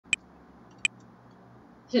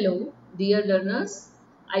Hello, dear learners.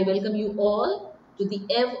 I welcome you all to the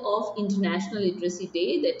Eve of International Literacy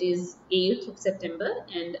Day, that is 8th of September,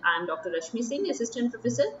 and I am Dr. Rashmi Singh, Assistant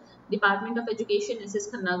Professor, Department of Education,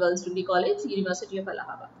 SS Khanna Girls Degree College, University of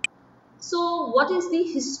Allahabad. So, what is the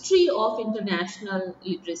history of International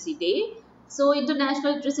Literacy Day? So,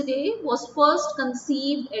 International Literacy Day was first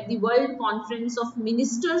conceived at the World Conference of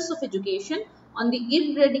Ministers of Education on the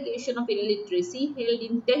Eradication of Illiteracy held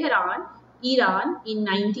in Tehran, Iran in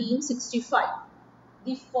 1965.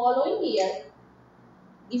 The following year,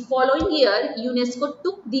 UNESCO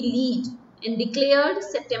took the lead and declared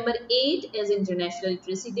September 8 as International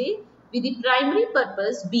Literacy Day, with the primary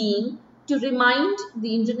purpose being to remind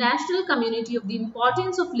the international community of the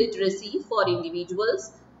importance of literacy for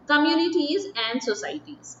individuals, communities and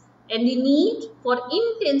societies, and the need for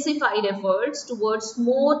intensified efforts towards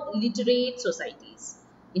more literate societies.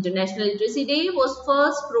 International Literacy Day was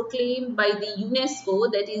first proclaimed by the UNESCO,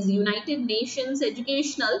 that is United Nations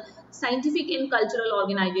Educational, Scientific and Cultural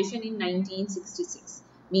Organization, in 1966.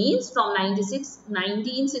 Means from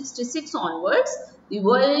 1966 onwards, the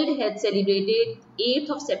world had celebrated 8th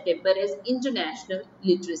of September as International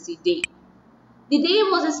Literacy Day. The day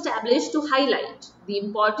was established to highlight the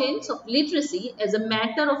importance of literacy as a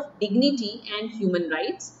matter of dignity and human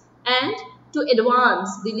rights, and to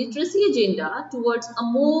advance the literacy agenda towards a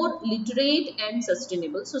more literate and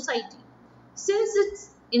sustainable society. Since its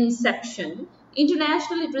inception,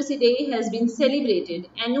 International Literacy Day has been celebrated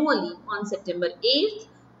annually on September 8th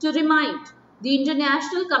to remind the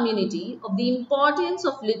international community of the importance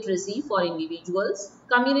of literacy for individuals,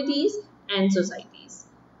 communities, and societies.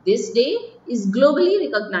 This day is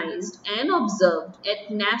globally recognized and observed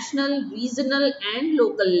at national, regional, and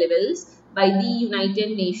local levels by the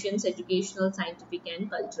United Nations Educational, Scientific, and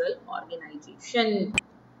Cultural Organization.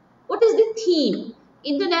 What is the theme?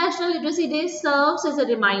 International Literacy Day serves as a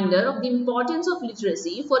reminder of the importance of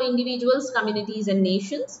literacy for individuals, communities, and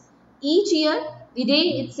nations. Each year, the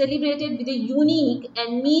day is celebrated with a unique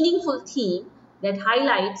and meaningful theme that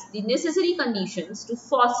highlights the necessary conditions to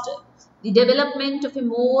foster the development of a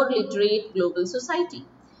more literate global society.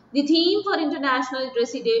 The theme for International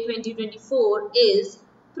Literacy Day 2024 is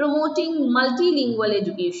Promoting Multilingual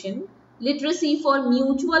Education, Literacy for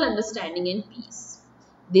Mutual Understanding and Peace.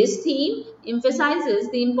 This theme emphasizes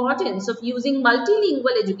the importance of using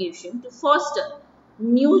multilingual education to foster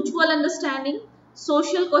mutual understanding,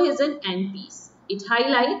 social cohesion, and peace. It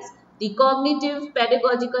highlights the cognitive,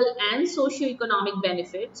 pedagogical, and socio-economic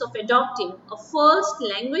benefits of adopting a first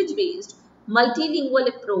language-based multilingual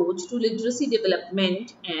approach to literacy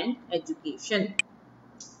development and education.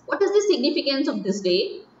 What is the significance of this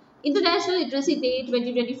day? International Literacy Day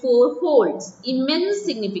 2024 holds immense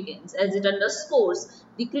significance as it underscores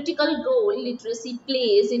the critical role literacy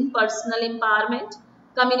plays in personal empowerment,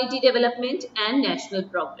 community development, and national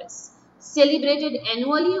progress. Celebrated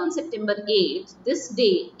annually on September 8, this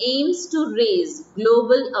day aims to raise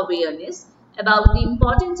global awareness about the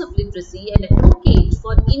importance of literacy and advocate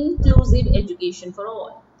for inclusive education for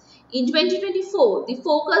all. In 2024, the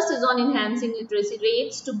focus is on enhancing literacy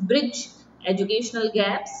rates to bridge educational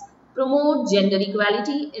gaps, promote gender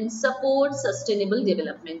equality, and support sustainable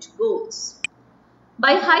development goals.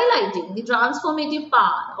 By highlighting the transformative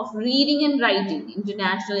power of reading and writing,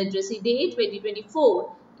 International Literacy Day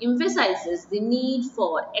 2024 emphasizes the need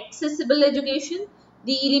for accessible education,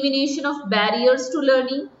 the elimination of barriers to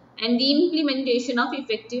learning, and the implementation of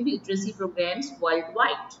effective literacy programs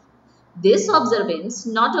worldwide. This observance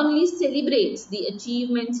not only celebrates the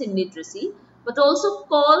achievements in literacy, but also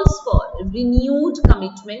calls for renewed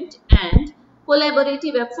commitment and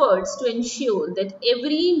collaborative efforts to ensure that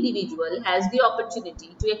every individual has the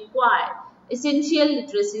opportunity to acquire essential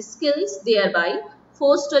literacy skills, thereby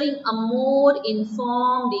fostering a more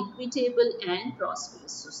informed, equitable, and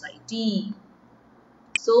prosperous society.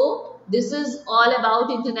 So this is all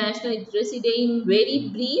about International Literacy Day in very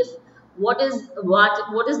brief. What is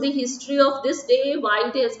the history of this day,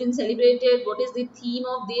 why it has been celebrated, what is the theme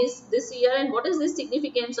of this year, and what is the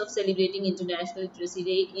significance of celebrating International Literacy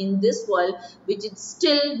Day in this world which is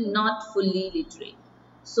still not fully literate.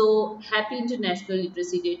 So happy International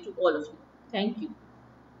Literacy Day to all of you. Thank you.